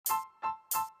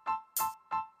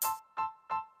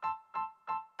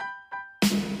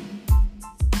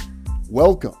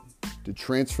Welcome to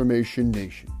Transformation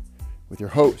Nation with your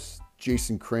hosts,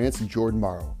 Jason Krantz and Jordan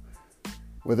Morrow.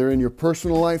 Whether in your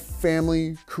personal life,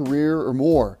 family, career, or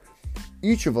more,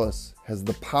 each of us has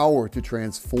the power to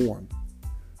transform.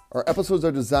 Our episodes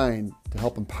are designed to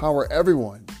help empower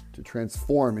everyone to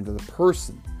transform into the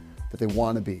person that they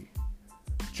want to be.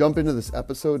 Jump into this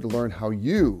episode to learn how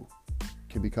you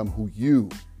can become who you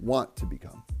want to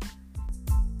become.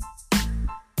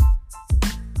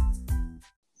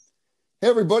 Hey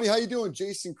everybody, how you doing?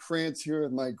 Jason Krantz here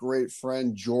with my great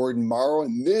friend Jordan Morrow,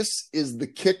 and this is the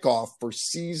kickoff for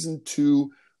season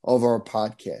 2 of our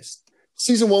podcast.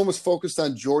 Season 1 was focused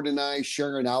on Jordan and I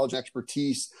sharing our knowledge and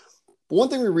expertise, but one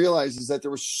thing we realized is that there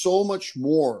was so much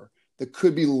more that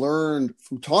could be learned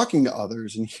from talking to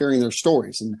others and hearing their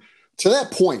stories. And to that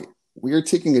point, we are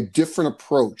taking a different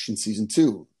approach in season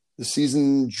 2. This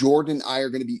season, Jordan and I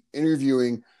are going to be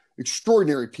interviewing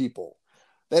extraordinary people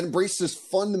that embrace this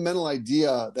fundamental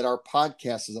idea that our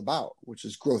podcast is about, which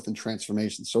is growth and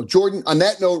transformation. So Jordan, on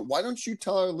that note, why don't you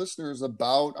tell our listeners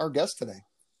about our guest today?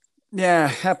 Yeah,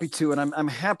 happy to. And I'm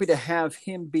happy to have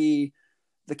him be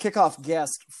the kickoff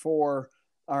guest for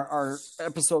our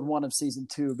episode 1 of season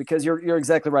 2, because you're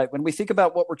exactly right. When we think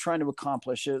about what we're trying to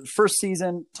accomplish, first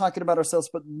season, talking about ourselves,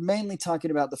 but mainly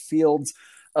talking about the fields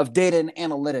of data and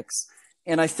analytics.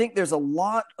 And I think there's a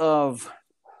lot of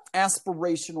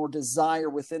aspiration or desire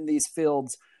within these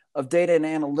fields of data and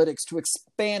analytics to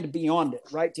expand beyond it,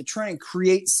 right? To try and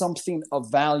create something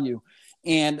of value.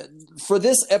 And for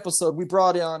this episode, we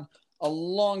brought on a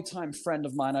longtime friend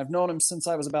of mine. I've known him since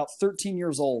I was about 13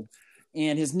 years old,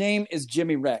 and his name is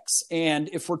Jimmy Rex. And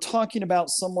if we're talking about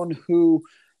someone who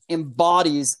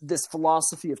embodies this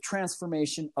philosophy of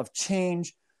transformation, of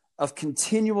change, of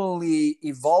continually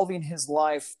evolving his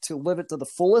life to live it to the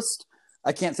fullest,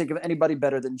 I can't think of anybody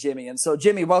better than Jimmy. And so,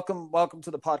 Jimmy, welcome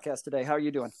to the podcast today. How are you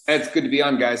doing? It's good to be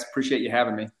on, guys. Appreciate you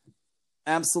having me.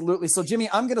 Absolutely. So, Jimmy,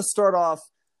 I'm going to start off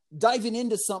diving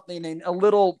into something and a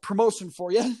little promotion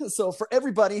for you. So, for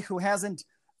everybody who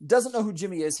doesn't know who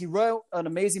Jimmy is, he wrote an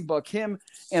amazing book, him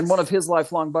and one of his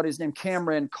lifelong buddies named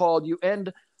Cameron, called You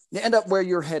End Up Where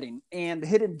You're Heading and the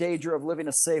Hidden Danger of Living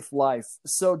a Safe Life.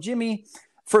 So, Jimmy,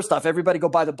 first off, everybody go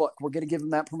buy the book. We're going to give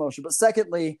him that promotion. But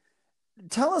secondly,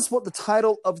 tell us what the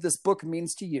title of this book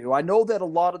means to you. I know that a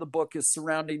lot of the book is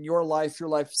surrounding your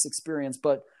life's experience,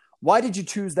 but why did you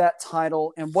choose that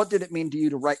title, and what did it mean to you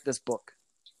to write this book?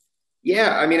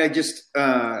 Yeah, I mean, I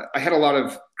had a lot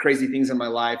of crazy things in my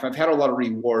life. I've had a lot of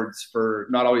rewards for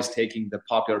not always taking the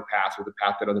popular path or the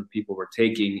path that other people were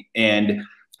taking. And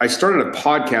I started a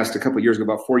podcast a couple of years ago,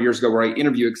 about 4 years ago, where I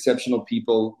interview exceptional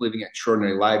people living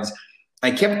extraordinary lives. I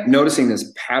kept noticing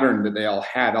this pattern that they all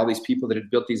had, all these people that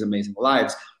had built these amazing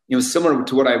lives. It was similar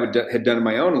to what I had done in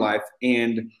my own life.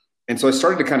 And so I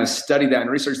started to kind of study that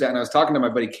and research that. And I was talking to my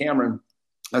buddy Cameron.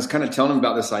 I was kind of telling him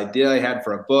about this idea I had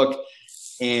for a book.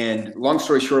 And long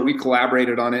story short, we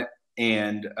collaborated on it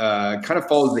and kind of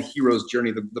followed the hero's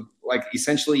journey. Like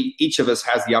essentially, each of us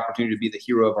has the opportunity to be the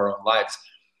hero of our own lives.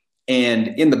 And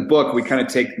in the book, we kind of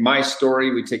take my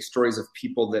story. We take stories of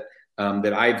people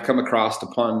that I've come across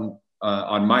upon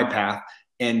on my path,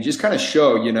 and just kind of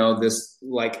show, this,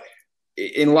 like,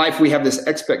 in life, we have this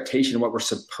expectation of what we're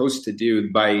supposed to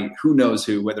do by who knows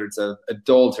who, whether it's an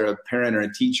adult or a parent or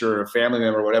a teacher or a family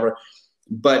member or whatever.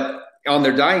 But on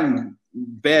their dying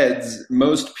beds,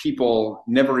 most people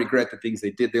never regret the things they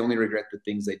did. They only regret the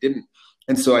things they didn't.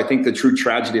 And so I think the true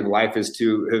tragedy of life is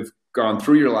to have gone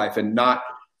through your life and not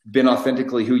been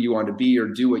authentically who you want to be or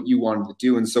do what you wanted to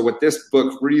do. And so what this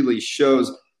book really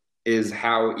shows is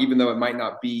how, even though it might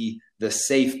not be the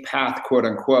safe path, quote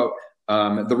unquote,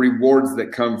 the rewards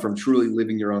that come from truly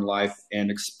living your own life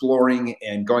and exploring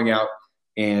and going out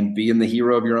and being the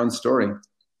hero of your own story.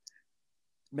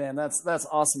 Man, that's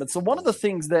awesome. And so one of the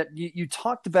things that you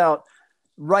talked about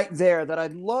right there that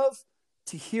I'd love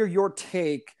to hear your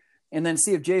take, and then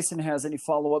see if Jason has any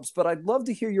follow-ups, but I'd love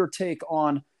to hear your take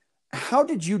on, how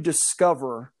did you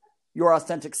discover your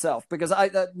authentic self? Because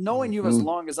knowing you as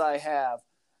long as I have,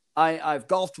 I've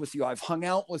golfed with you. I've hung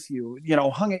out with you,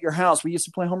 hung at your house. We used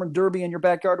to play home run derby in your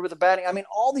backyard with a batting. I mean,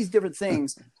 all these different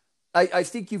things. I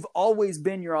think you've always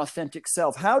been your authentic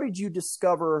self. How did you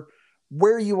discover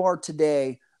where you are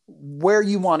today, where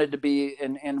you wanted to be,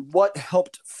 and what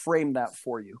helped frame that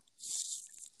for you?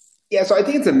 Yeah, so I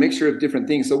think it's a mixture of different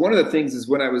things. So one of the things is,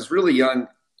 when I was really young,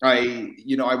 I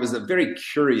was a very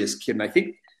curious kid. And I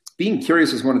think being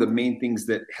curious is one of the main things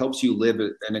that helps you live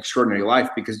an extraordinary life,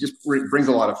 because it just brings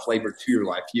a lot of flavor to your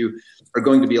life. You are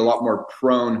going to be a lot more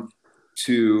prone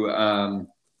to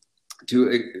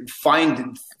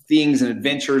find things and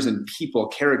adventures and people,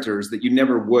 characters that you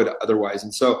never would otherwise.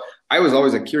 And so I was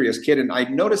always a curious kid. And I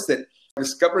noticed that I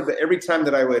discovered that every time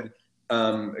that I would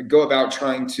go about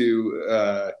trying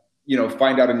to,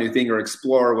 find out a new thing or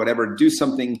explore or whatever, do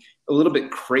something a little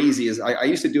bit crazy, is I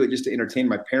used to do it just to entertain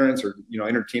my parents or,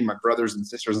 entertain my brothers and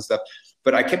sisters and stuff.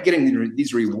 But I kept getting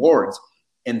these rewards.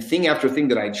 And thing after thing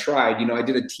that I tried, I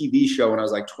did a TV show when I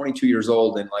was like 22 years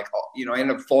old, and I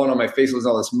ended up falling on my face with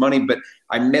all this money, but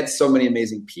I met so many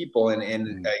amazing people and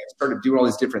I started doing all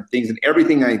these different things, and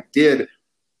everything I did,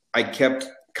 I kept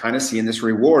kind of seeing this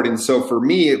reward. And so for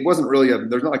me, it wasn't really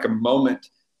there's not like a moment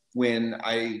when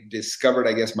I discovered,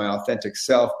 I guess, my authentic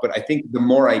self, but I think the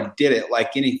more I did it,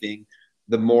 like anything,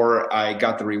 the more I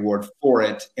got the reward for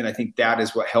it. And I think that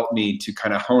is what helped me to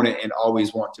kind of hone it and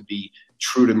always want to be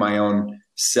true to my own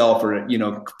self, or,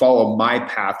 follow my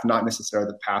path, not necessarily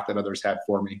the path that others had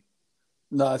for me.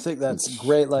 No, I think that's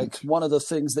great. Like, one of the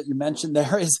things that you mentioned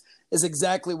there is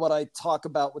exactly what I talk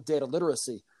about with data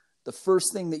literacy. The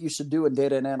first thing that you should do in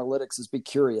data and analytics is be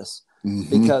curious,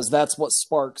 because that's what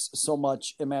sparks so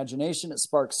much imagination. It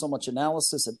sparks so much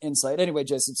analysis and insight. Anyway,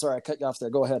 Jason, sorry, I cut you off there.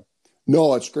 Go ahead.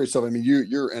 No, it's great stuff. I mean,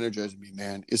 you're energizing me,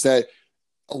 man. Is that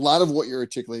a lot of what you're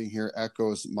articulating here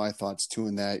echoes my thoughts too,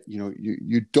 in that,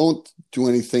 you don't do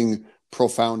anything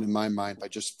profound in my mind by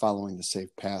just following the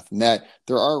safe path, and that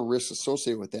there are risks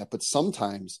associated with that. But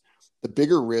sometimes the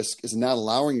bigger risk is not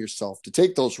allowing yourself to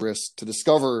take those risks to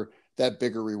discover that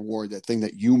bigger reward, that thing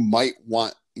that you might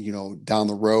want, down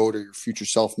the road, or your future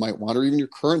self might want, or even your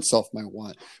current self might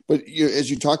want. But as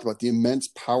you talked about, the immense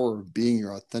power of being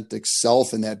your authentic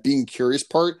self, and that being curious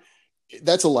part,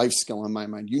 that's a life skill in my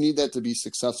mind. You need that to be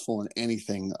successful in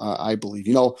anything, I believe.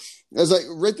 As I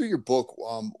read through your book,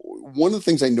 one of the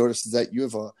things I noticed is that you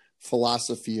have a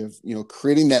philosophy of,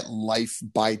 creating that life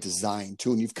by design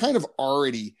too. And you've kind of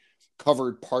already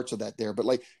covered parts of that there.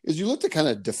 But as you look to kind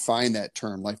of define that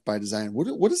term, life by design,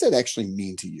 what does that actually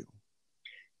mean to you?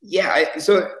 Yeah.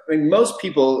 Most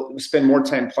people spend more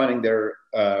time planning their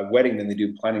wedding than they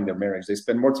do planning their marriage. They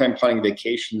spend more time planning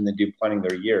vacation than they do planning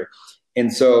their year.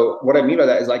 And so what I mean by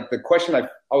that is, the question I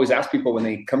always ask people when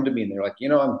they come to me and they're like,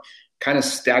 I'm kind of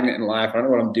stagnant in life, I don't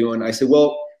know what I'm doing. I say,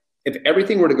 well, if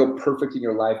everything were to go perfect in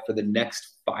your life for the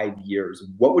next 5 years,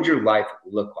 what would your life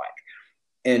look like?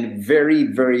 And very,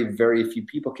 very, very few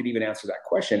people can even answer that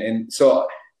question. And so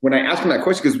when I ask them that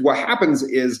question, because what happens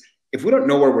is, if we don't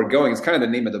know where we're going, it's kind of the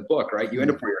name of the book, right? You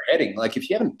end up where you're heading. If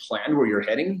you haven't planned where you're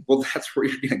heading, well, that's where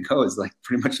you're going to go, is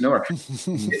pretty much nowhere.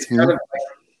 It's kind of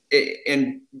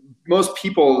and most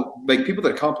people, people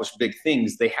that accomplish big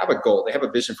things, they have a goal, they have a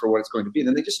vision for what it's going to be, and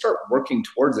then they just start working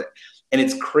towards it. And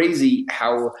it's crazy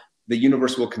how the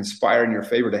universe will conspire in your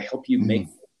favor to help you make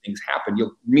things happen.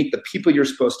 You'll meet the people you're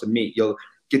supposed to meet. You'll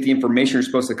get the information you're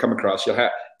supposed to come across. You'll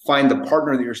find the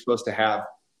partner that you're supposed to have.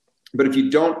 But if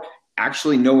you don't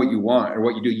actually know what you want or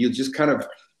what you do, you just kind of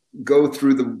go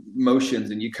through the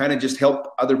motions, and you kind of just help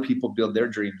other people build their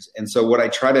dreams. And so what I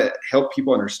try to help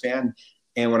people understand,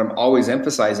 and what I'm always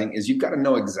emphasizing, is you've got to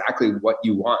know exactly what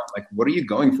you want. What are you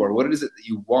going for? What is it that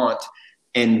you want?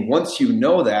 And once you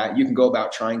know that, you can go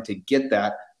about trying to get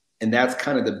that. And that's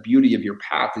kind of the beauty of your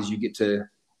path, is you get to,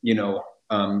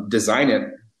 design it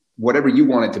whatever you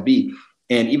want it to be.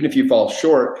 And even if you fall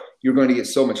short, you're going to get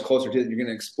so much closer to it. You're going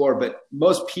to explore. But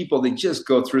most people, they just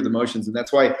go through the motions. And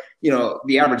that's why,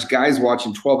 the average guy's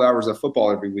watching 12 hours of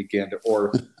football every weekend,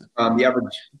 or the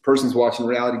average person's watching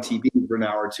reality TV for an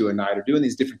hour or two a night, or doing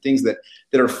these different things that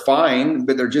are fine,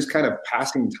 but they're just kind of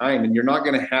passing time. And you're not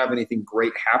going to have anything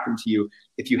great happen to you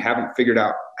if you haven't figured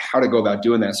out how to go about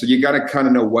doing that. So you got to kind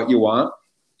of know what you want.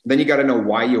 Then you got to know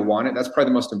why you want it. That's probably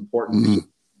the most important thing.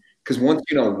 Because once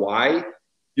you know why,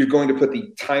 you're going to put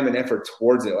the time and effort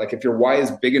towards it. If your why is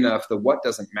big enough, the what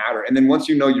doesn't matter. And then once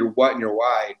you know your what and your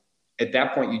why, at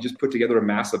that point, you just put together a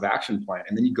massive action plan,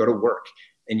 and then you go to work,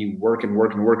 and you work and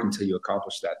work and work until you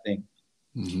accomplish that thing.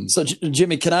 So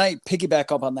Jimmy, can I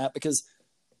piggyback up on that? Because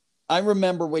I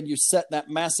remember when you set that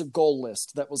massive goal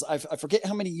list, that was, I forget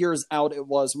how many years out it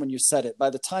was when you set it. By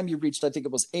the time you reached, I think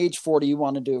it was age 40, you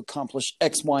wanted to accomplish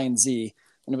X, Y, and Z.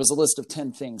 And it was a list of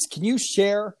 10 things. Can you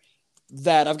share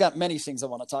that? I've got many things I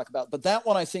want to talk about, but that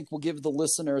one I think will give the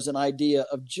listeners an idea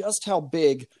of just how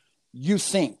big you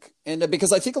think. And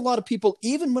because I think a lot of people,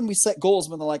 even when we set goals,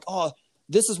 when they're like, oh,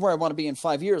 this is where I want to be in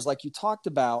 5 years, like you talked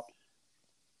about,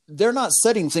 they're not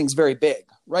setting things very big,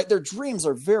 right? Their dreams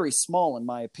are very small, in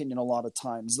my opinion, a lot of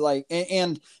times.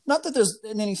 And not that there's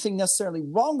anything necessarily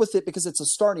wrong with it, because it's a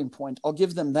starting point. I'll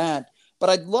give them that. But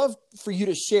I'd love for you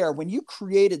to share, when you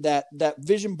created that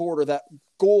vision board, or that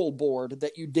goal board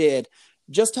that you did,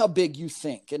 just how big you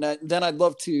think. And then I'd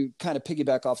love to kind of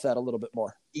piggyback off that a little bit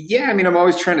more. Yeah, I mean, I'm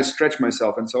always trying to stretch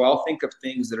myself. And so I'll think of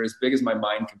things that are as big as my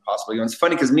mind can possibly go. And it's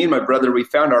funny because me and my brother, we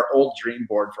found our old dream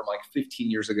board from like 15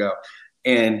 years ago.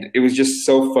 And it was just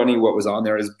so funny what was on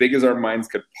there, as big as our minds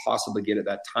could possibly get at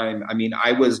that time. I mean,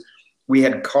 we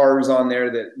had cars on there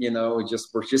that,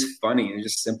 were just funny and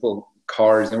just simple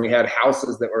cars. And we had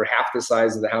houses that were half the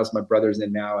size of the house my brother's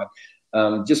in now. And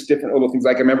just different little things.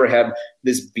 Like I remember I had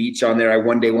this beach on there. I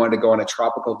one day wanted to go on a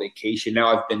tropical vacation.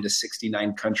 Now I've been to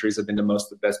 69 countries. I've been to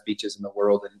most of the best beaches in the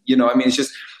world. And, I mean, it's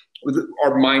just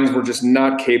our minds were just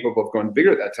not capable of going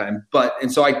bigger at that time.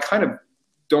 And so I kind of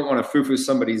don't want to foo-foo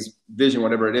somebody's vision,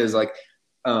 whatever it is. Like,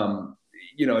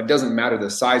 it doesn't matter the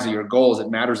size of your goals. It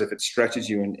matters if it stretches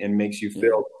you and makes you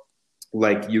feel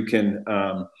like you can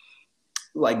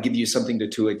like give you something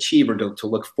to achieve or to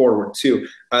look forward to.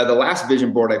 The last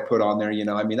vision board I put on there,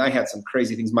 I mean, I had some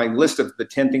crazy things. My list of the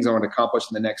 10 things I want to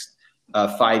accomplish in the next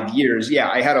 5 years. Yeah,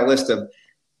 I had a list of,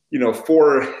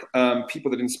 4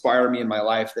 people that inspire me in my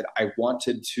life that I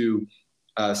wanted to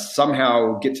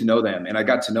somehow get to know them. And I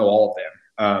got to know all of them.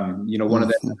 One of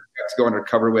them I got to go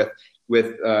undercover with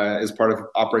as part of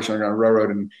Operation Underground Railroad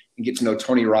and get to know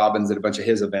Tony Robbins at a bunch of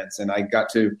his events. And I got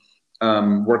to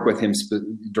work with him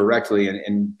directly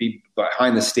and be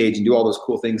behind the stage and do all those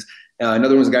cool things.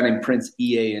 Another one's a guy named Prince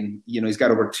EA, and he's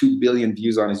got over 2 billion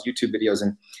views on his YouTube videos,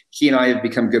 and he and I have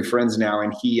become good friends now.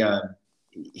 And he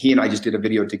and I just did a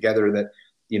video together that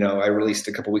I released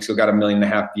a couple weeks ago, got 1.5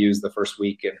 million views the first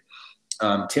week.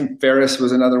 And Tim Ferriss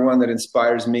was another one that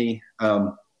inspires me. I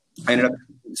ended up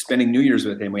spending New Year's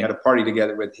with him. We had a party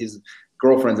together with his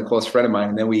girlfriend's a close friend of mine,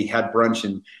 and then we had brunch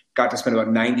and got to spend about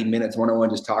 90 minutes one-on-one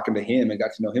just talking to him and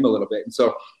got to know him a little bit. And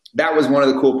so that was one of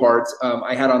the cool parts.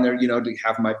 I had on there, to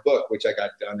have my book, which I got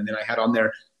done. And then I had on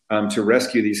there to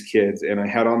rescue these kids. And I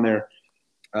had on there,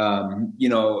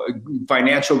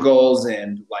 financial goals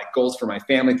and like goals for my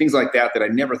family, things like that I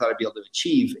never thought I'd be able to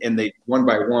achieve. And they, one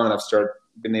by one, I've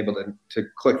been able to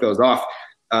click those off.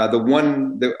 The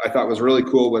one that I thought was really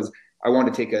cool was I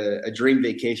wanted to take a dream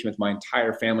vacation with my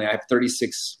entire family. I have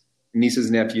 36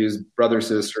 nieces, nephews, brothers,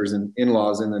 sisters, and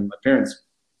in-laws, and then my parents.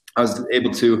 I was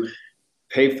able to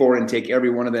pay for and take every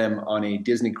one of them on a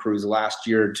Disney cruise last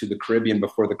year to the Caribbean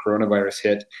before the coronavirus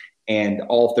hit. And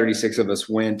all 36 of us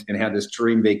went and had this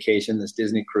dream vacation, this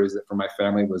Disney cruise that for my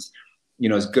family was,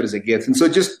 as good as it gets. And so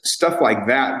just stuff like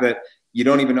that you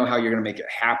don't even know how you're going to make it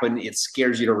happen. It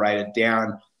scares you to write it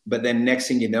down. But then next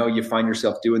thing you know, you find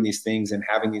yourself doing these things and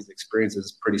having these experiences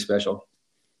is pretty special.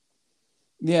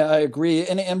 Yeah, I agree.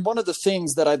 And one of the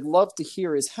things that I'd love to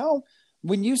hear is how,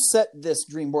 when you set this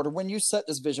dream board or when you set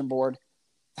this vision board,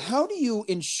 how do you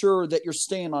ensure that you're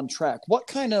staying on track? What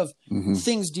kind of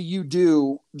things do you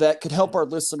do that could help our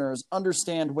listeners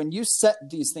understand when you set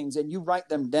these things and you write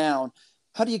them down?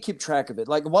 How do you keep track of it?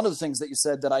 Like one of the things that you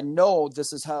said that I know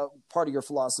this is how part of your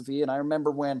philosophy. And I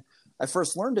remember when I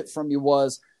first learned it from you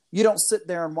was, you don't sit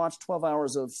there and watch 12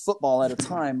 hours of football at a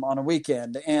time on a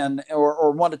weekend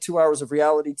or 1 to 2 hours of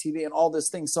reality TV and all this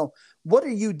thing. So what are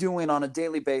you doing on a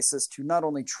daily basis to not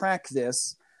only track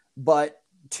this, but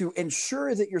to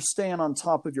ensure that you're staying on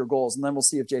top of your goals? And then we'll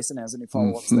see if Jason has any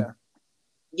follow-ups there.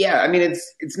 Yeah. I mean,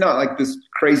 it's not like this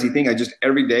crazy thing.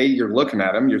 Every day you're looking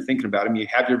at them, you're thinking about them, you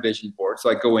have your vision board. So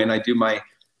I go in, I do my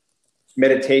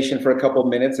meditation for a couple of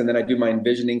minutes, and then I do my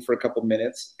envisioning for a couple of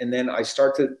minutes. And then I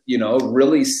start to,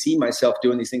 really see myself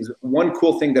doing these things. One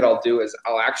cool thing that I'll do is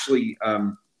I'll actually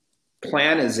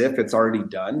plan as if it's already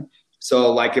done.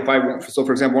 So like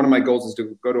for example, one of my goals is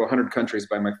to go to 100 countries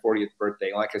by my 40th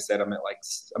birthday. Like I said, I'm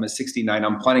at 69.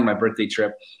 I'm planning my birthday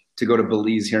trip to go to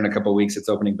Belize here in a couple of weeks. It's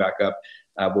opening back up.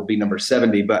 Will be number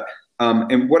 70. But,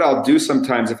 and what I'll do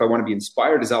sometimes if I want to be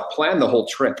inspired is I'll plan the whole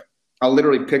trip. I'll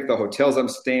literally pick the hotels I'm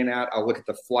staying at. I'll look at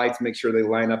the flights, make sure they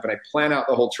line up, and I plan out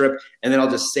the whole trip. And then I'll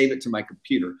just save it to my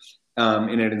computer.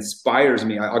 And it inspires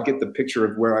me. I'll get the picture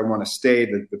of where I want to stay,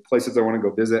 the places I want to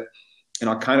go visit.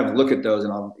 And I'll kind of look at those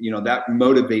and that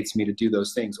motivates me to do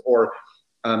those things. Or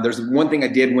there's one thing I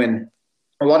did when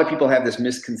a lot of people have this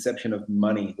misconception of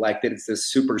money, like that it's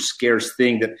this super scarce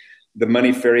thing that the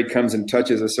money fairy comes and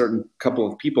touches a certain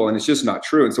couple of people. And it's just not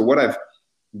true. And so what I've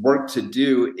work to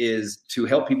do is to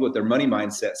help people with their money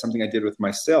mindset. Something I did with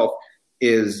myself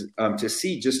is to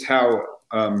see just how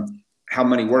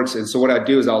money works. And so what I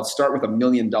do is I'll start with $1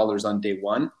 million on day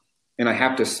 1, and I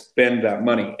have to spend that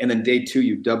money. And then day 2,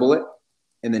 you double it.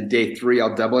 And then day 3,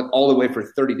 I'll double it all the way for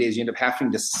 30 days. You end up having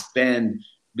to spend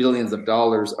billions of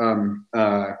dollars. And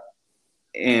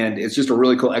it's just a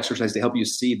really cool exercise to help you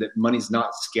see that money's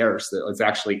not scarce, that it's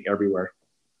actually everywhere.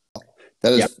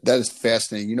 That is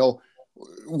fascinating.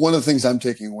 one of the things I'm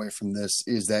taking away from this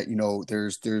is that,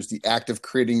 there's the act of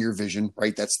creating your vision,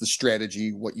 right? That's the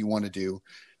strategy, what you want to do.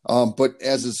 But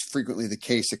as is frequently the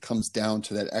case, it comes down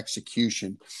to that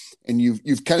execution. And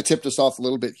you've kind of tipped us off a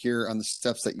little bit here on the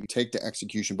steps that you take to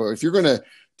execution. But if you're going to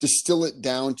distill it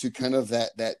down to kind of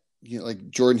that like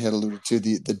Jordan had alluded to,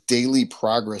 the daily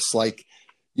progress, like,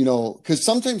 because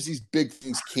sometimes these big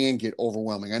things can get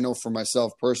overwhelming. I know for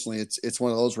myself personally, it's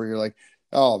one of those where you're like,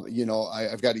 oh,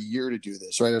 I've got a year to do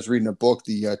this, right? I was reading a book,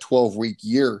 the 12-week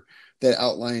year, that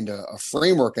outlined a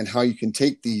framework on how you can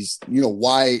take these,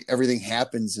 why everything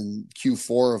happens in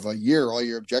Q4 of a year, all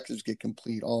your objectives get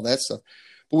complete, all that stuff.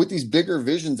 But with these bigger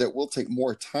visions that will take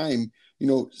more time,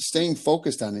 staying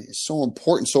focused on it is so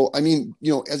important. So, I mean,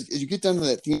 as you get down to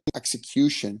that theme of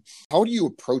execution, how do you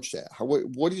approach that?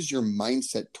 What is your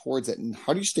mindset towards it? And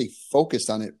how do you stay focused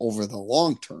on it over the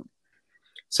long term?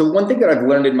 So one thing that I've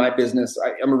learned in my business,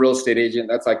 I'm a real estate agent.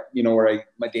 That's like, where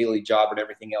my daily job and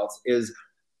everything else is.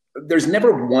 There's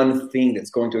never one thing that's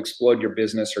going to explode your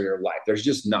business or your life. There's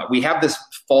just not. We have this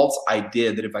false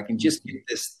idea that if I can just get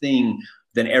this thing,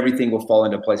 then everything will fall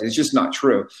into place. It's just not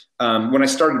true. When I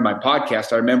started my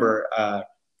podcast, I remember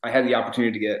I had the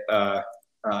opportunity to get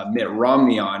Mitt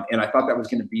Romney on, and I thought that was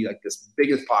going to be like this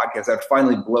biggest podcast that would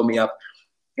finally blow me up.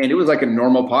 And it was like a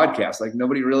normal podcast. Like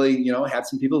nobody really, had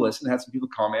some people listen, had some people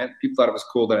comment. People thought it was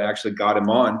cool that I actually got him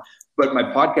on, but my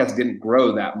podcast didn't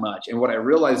grow that much. And what I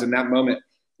realized in that moment,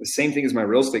 the same thing as my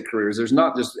real estate career, is there's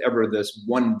not just ever this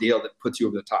one deal that puts you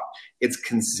over the top. It's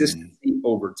consistency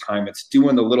over time. It's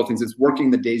doing the little things. It's working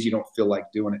the days you don't feel like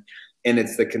doing it. And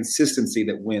it's the consistency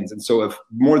that wins. And so if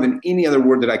more than any other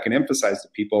word that I can emphasize to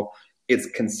people, it's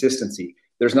consistency.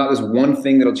 There's not this one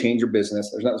thing that'll change your business.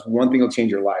 There's not this one thing that'll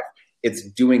change your life. It's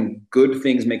doing good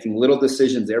things, making little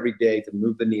decisions every day to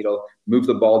move the needle, move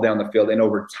the ball down the field. And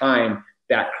over time,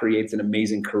 that creates an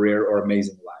amazing career or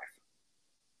amazing life.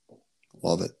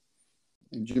 Love it.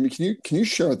 And Jimmy, can you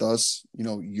share with us,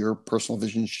 your personal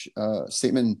vision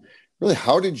statement? Really,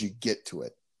 how did you get to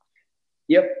it?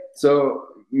 Yep. So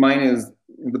mine is,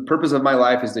 the purpose of my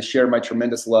life is to share my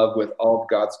tremendous love with all of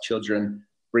God's children,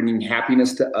 bringing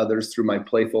happiness to others through my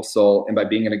playful soul and by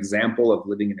being an example of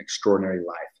living an extraordinary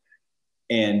life.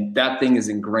 And that thing is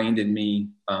ingrained in me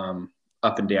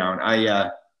up and down. I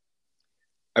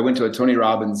went to a Tony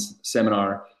Robbins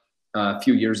seminar a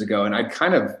few years ago, and I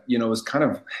kind of, was kind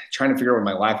of trying to figure out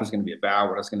what my life was going to be about,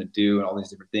 what I was going to do, and all these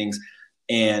different things.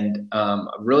 And I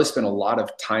really spent a lot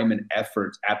of time and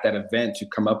effort at that event to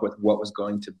come up with what was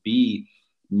going to be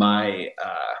my,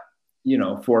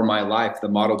 for my life, the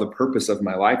model, the purpose of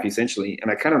my life, essentially. And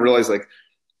I kind of realized, like,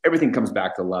 everything comes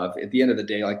back to love. At the end of the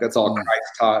day, like, that's all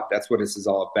Christ taught. That's what this is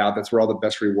all about. That's where all the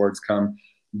best rewards come.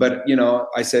 But,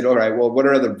 I said, all right, well, what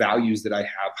are other values that I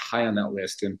have high on that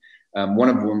list? And one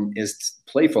of them is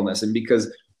playfulness. And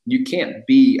because you can't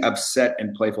be upset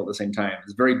and playful at the same time,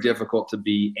 it's very difficult to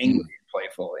be angry and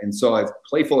playful. And so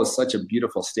playful is such a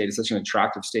beautiful state. It's such an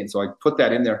attractive state. And so I put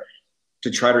that in there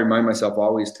to try to remind myself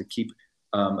always to keep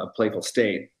a playful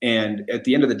state. And at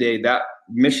the end of the day, that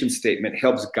mission statement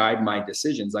helps guide my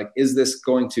decisions. Like, is this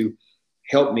going to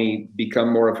help me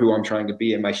become more of who I'm trying to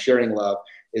be? Am I sharing love?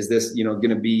 Is this, going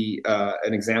to be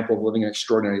an example of living an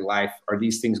extraordinary life? Are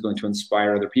these things going to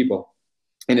inspire other people?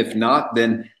 And if not,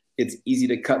 then it's easy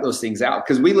to cut those things out,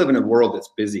 because we live in a world that's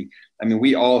busy. I mean,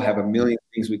 we all have a million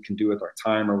things we can do with our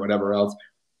time or whatever else.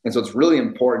 And so it's really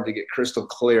important to get crystal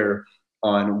clear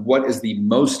on what is the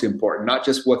most important, not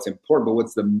just what's important, but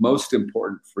what's the most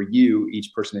important for you,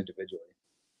 each person individually.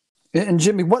 And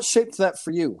Jimmy, what shaped that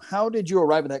for you? How did you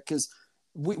arrive at that? Because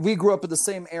we grew up in the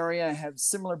same area, have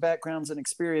similar backgrounds and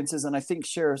experiences, and I think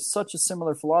share such a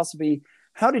similar philosophy.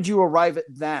 How did you arrive at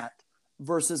that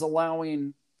versus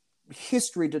allowing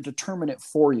history to determine it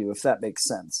for you, if that makes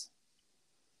sense?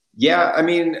 Yeah, I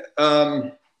mean,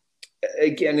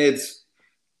 again,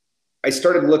 I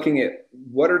started looking at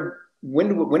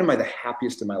when am I the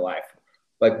happiest in my life?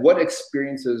 Like, what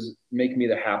experiences make me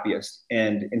the happiest?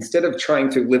 And instead of trying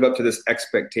to live up to this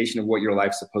expectation of what your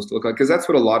life's supposed to look like, because that's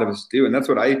what a lot of us do. And that's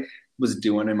what I was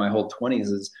doing in my whole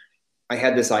 20s, is I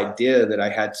had this idea that I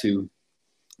had to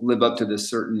live up to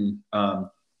this certain,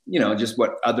 just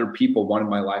what other people wanted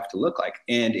my life to look like.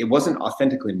 And it wasn't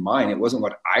authentically mine. It wasn't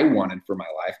what I wanted for my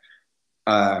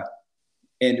life.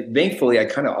 And thankfully, I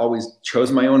kind of always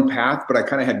chose my own path, but I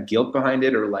kind of had guilt behind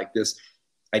it, or like this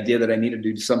idea that I needed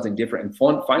to do something different.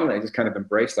 And finally, I just kind of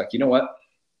embraced, like, you know what?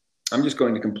 I'm just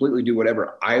going to completely do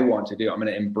whatever I want to do. I'm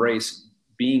going to embrace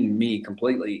being me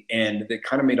completely. And that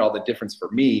kind of made all the difference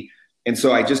for me. And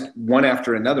so I just, one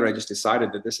after another, I just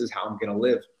decided that this is how I'm going to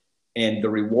live. And the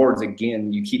rewards,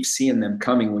 again, you keep seeing them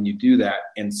coming when you do that.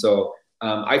 And so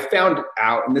I found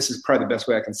out, and this is probably the best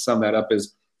way I can sum that up,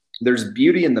 is there's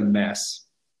beauty in the mess.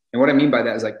 And what I mean by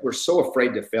that is, like, we're so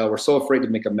afraid to fail. We're so afraid to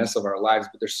make a mess of our lives,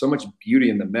 but there's so much beauty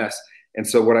in the mess. And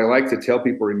so what I like to tell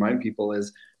people, remind people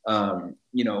is, to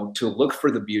look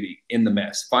for the beauty in the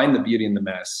mess, find the beauty in the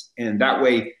mess. And that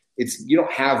way you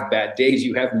don't have bad days,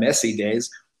 you have messy days,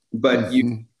 but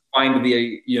you find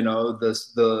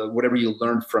the whatever you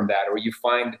learned from that, or you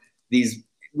find these,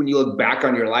 when you look back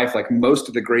on your life, like most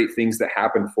of the great things that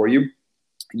happened for you,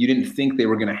 you didn't think they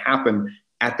were going to happen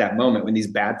at that moment. When these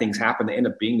bad things happen, they end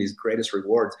up being these greatest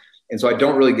rewards. And so I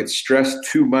don't really get stressed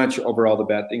too much over all the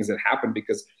bad things that happen,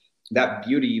 because that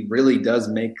beauty really does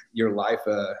make your life,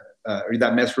 or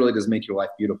that mess really does make your life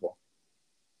beautiful.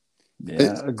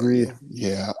 Yeah, agreed.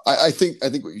 Yeah, I think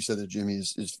what you said there, Jimmy,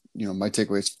 is my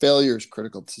takeaway is failure is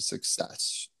critical to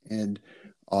success, and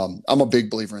I'm a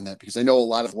big believer in that, because I know a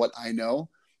lot of what I know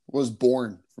was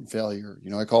born from failure.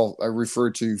 I refer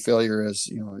to failure as,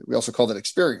 we also call that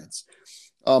experience.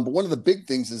 But one of the big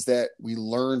things is that we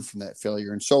learn from that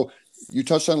failure. And so you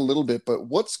touched on a little bit, but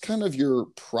what's kind of your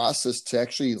process to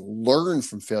actually learn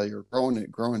from failure,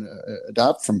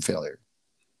 adopt from failure?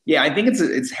 Yeah, I think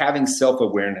it's having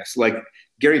self-awareness. Like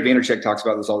Gary Vaynerchuk talks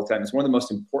about this all the time. It's one of the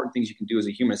most important things you can do as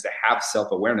a human is to have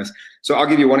self-awareness. So I'll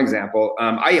give you one example.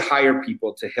 I hire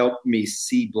people to help me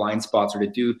see blind spots, or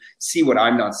to see what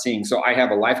I'm not seeing. So I have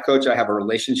a life coach, I have a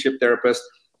relationship therapist,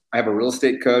 I have a real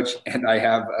estate coach, and I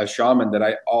have a shaman that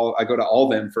I go to all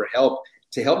of them for help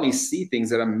to help me see things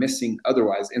that I'm missing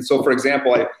otherwise. And so, for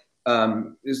example,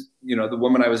 the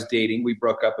woman I was dating, we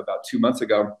broke up about 2 months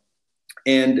ago,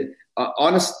 and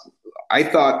I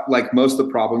thought like most of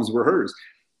the problems were hers.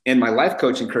 And my life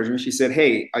coach encouraged me. She said,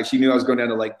 hey, she knew I was going down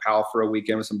to Lake Powell for a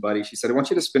weekend with some buddies. She said, I want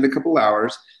you to spend a couple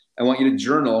hours. I want you to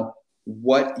journal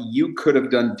what you could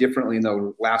have done differently in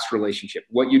the last relationship,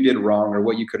 what you did wrong, or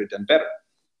what you could have done better.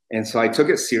 And so I took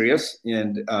it serious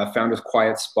and found a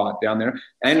quiet spot down there.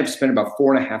 I ended up spending about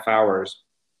 4.5 hours,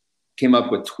 came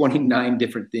up with 29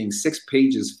 different things, 6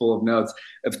 pages full of notes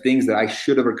of things that I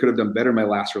should have or could have done better in my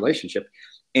last relationship.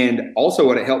 And also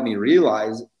what it helped me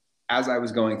realize as I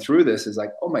was going through this is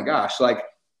like, oh my gosh, like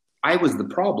I was the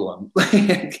problem.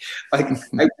 I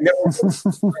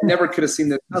never could have seen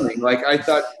this coming. Like I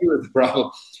thought he was the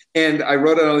problem. And I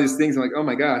wrote out all these things. I'm like, oh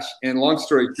my gosh. And long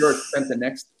story short, spent the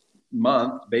next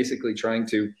month basically trying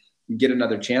to get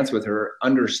another chance with her,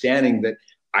 understanding that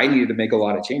I needed to make a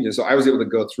lot of changes. So I was able to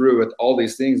go through with all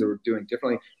these things that we're doing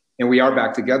differently. And we are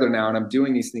back together now, and I'm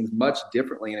doing these things much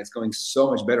differently, and it's going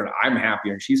so much better. And I'm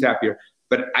happier and she's happier.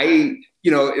 But I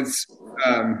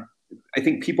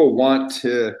think people want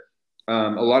to, a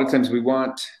lot of times we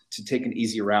want to take an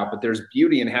easy route, but there's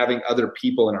beauty in having other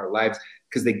people in our lives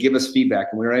because they give us feedback,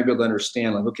 and we're able to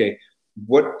understand like, okay,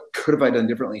 what could have I done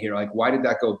differently here? Like, why did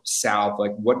that go south?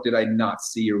 Like, what did I not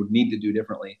see or need to do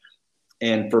differently?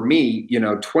 And for me,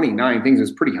 29 things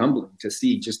is pretty humbling to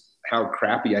see just how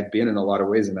crappy I'd been in a lot of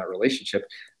ways in that relationship.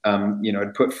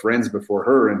 I'd put friends before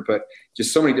her and put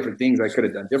just so many different things I could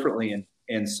have done differently.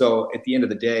 And so at the end of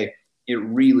the day, it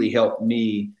really helped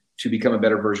me to become a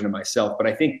better version of myself. But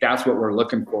I think that's what we're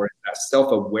looking for, that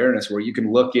self-awareness where you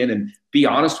can look in and be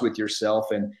honest with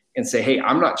yourself and say, hey,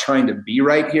 I'm not trying to be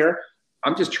right here.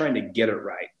 I'm just trying to get it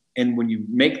right. And when you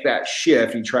make that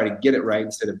shift, you try to get it right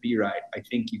instead of be right, I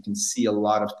think you can see a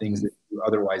lot of things that you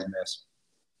otherwise miss.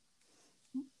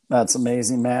 That's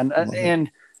amazing, man.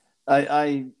 And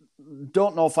I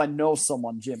don't know if I know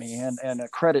someone, Jimmy, and a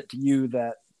credit to you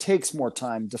that takes more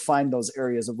time to find those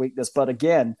areas of weakness. But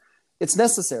again, it's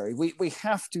necessary. We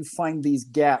have to find these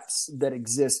gaps that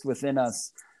exist within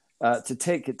us to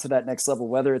take it to that next level,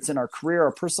 whether it's in our career,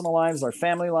 our personal lives, our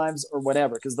family lives, or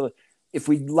whatever. Because if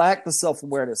we lack the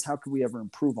self-awareness, how could we ever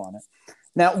improve on it?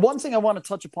 Now, one thing I want to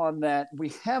touch upon that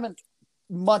we haven't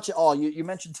much at all, you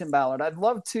mentioned Tim Ballard. I'd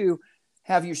love to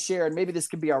have you share, and maybe this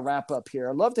could be our wrap up here.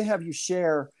 I'd love to have you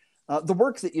share the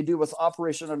work that you do with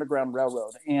Operation Underground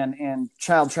Railroad and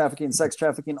child trafficking, sex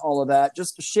trafficking, all of that.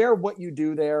 Just share what you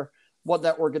do there, what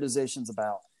that organization's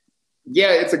about.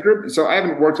 Yeah, it's a group. So I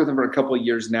haven't worked with them for a couple of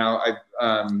years now.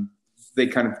 They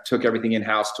kind of took everything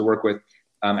in-house to work with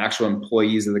actual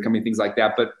employees of the company, things like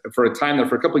that. But for a time there,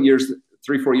 for a couple of years,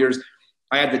 3-4 years,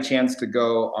 I had the chance to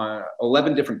go on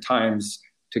 11 different times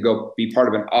to go be part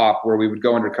of an op where we would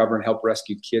go undercover and help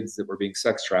rescue kids that were being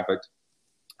sex trafficked.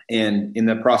 And in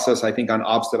the process, I think on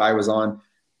ops that I was on,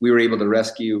 we were able to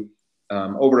rescue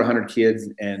over 100 kids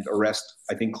and arrest,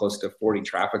 I think, close to 40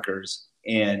 traffickers.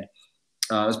 And it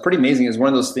was pretty amazing. It was one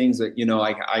of those things that,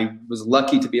 I was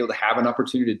lucky to be able to have an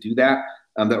opportunity to do that.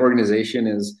 The organization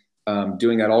is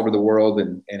doing that all over the world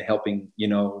and helping,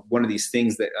 one of these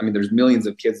things that, I mean, there's millions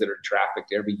of kids that are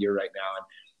trafficked every year right now. And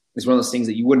it's one of those things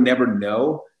that you would never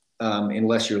know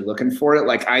unless you're looking for it.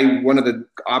 Like one of the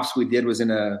ops we did was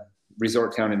in a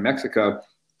resort town in Mexico.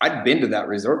 I'd been to that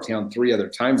resort town 3 other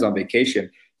times on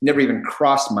vacation. Never even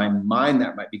crossed my mind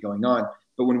that might be going on.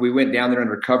 But when we went down there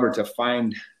undercover to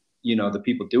find, the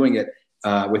people doing it,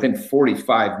 within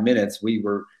 45 minutes, we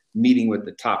were meeting with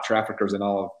the top traffickers in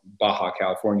all of Baja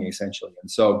California, essentially.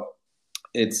 And so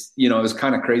it's, it was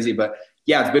kind of crazy, but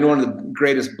yeah, it's been one of the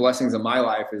greatest blessings of my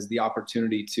life is the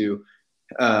opportunity to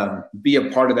be a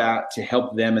part of that, to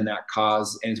help them in that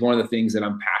cause. And it's one of the things that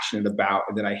I'm passionate about,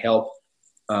 that I help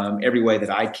every way that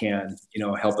I can,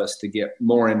 help us to get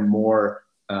more and more,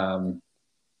 more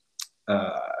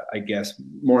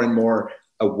and more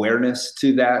awareness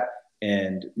to that,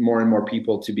 and more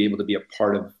people to be able to be a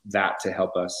part of that to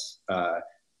help us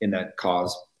in that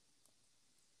cause.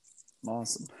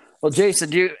 Awesome. Well,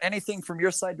 Jason, anything from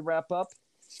your side to wrap up?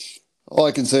 All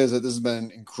I can say is that this has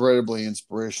been incredibly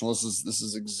inspirational. This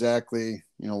is exactly,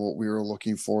 what we were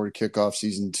looking for to kick off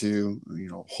season 2,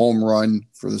 home run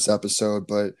for this episode.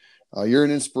 But you're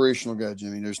an inspirational guy,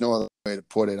 Jimmy. There's no other way to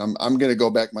put it. I'm going to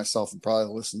go back myself and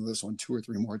probably listen to this one 2 or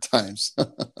 3 more times.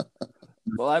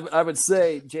 Well, I would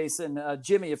say, Jason,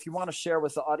 Jimmy, if you want to share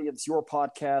with the audience your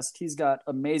podcast, he's got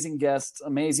amazing guests,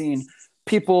 amazing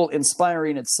people,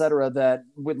 inspiring, etc., that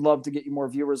would love to get you more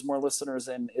viewers, more listeners.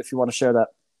 And if you want to share that.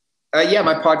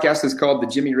 My podcast is called The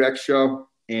Jimmy Rex Show.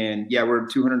 And we're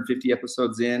 250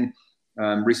 episodes in.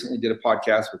 Recently did a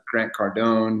podcast with Grant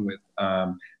Cardone.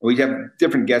 We have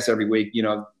different guests every week,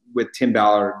 with Tim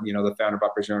Ballard, the founder of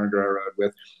Operation Underground Railroad,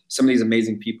 with some of these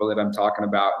amazing people that I'm talking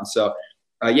about. And so,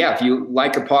 if you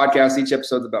like a podcast, each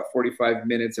episode's about 45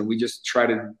 minutes, and we just try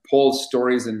to pull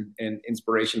stories and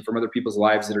inspiration from other people's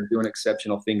lives that are doing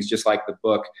exceptional things, just like the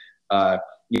book,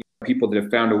 people that have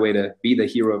found a way to be the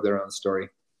hero of their own story.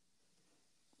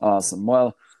 Awesome.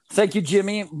 Well, thank you,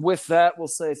 Jimmy. With that, we'll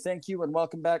say thank you and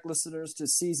welcome back, listeners, to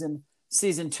season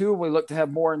 2. We look to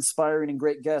have more inspiring and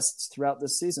great guests throughout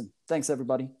this season. Thanks,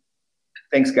 everybody.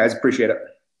 Thanks, guys. Appreciate it.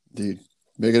 Indeed.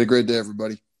 Make it a great day,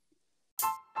 everybody.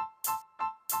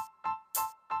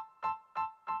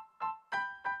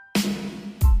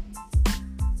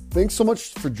 Thanks so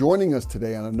much for joining us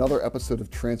today on another episode of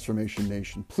Transformation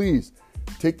Nation. Please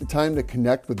take the time to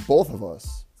connect with both of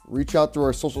us. Reach out through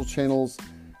our social channels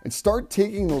and start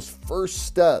taking those first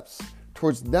steps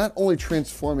towards not only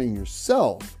transforming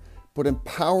yourself, but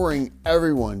empowering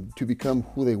everyone to become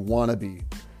who they want to be.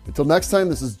 Until next time,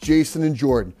 this is Jason and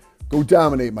Jordan. Go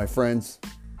dominate, my friends.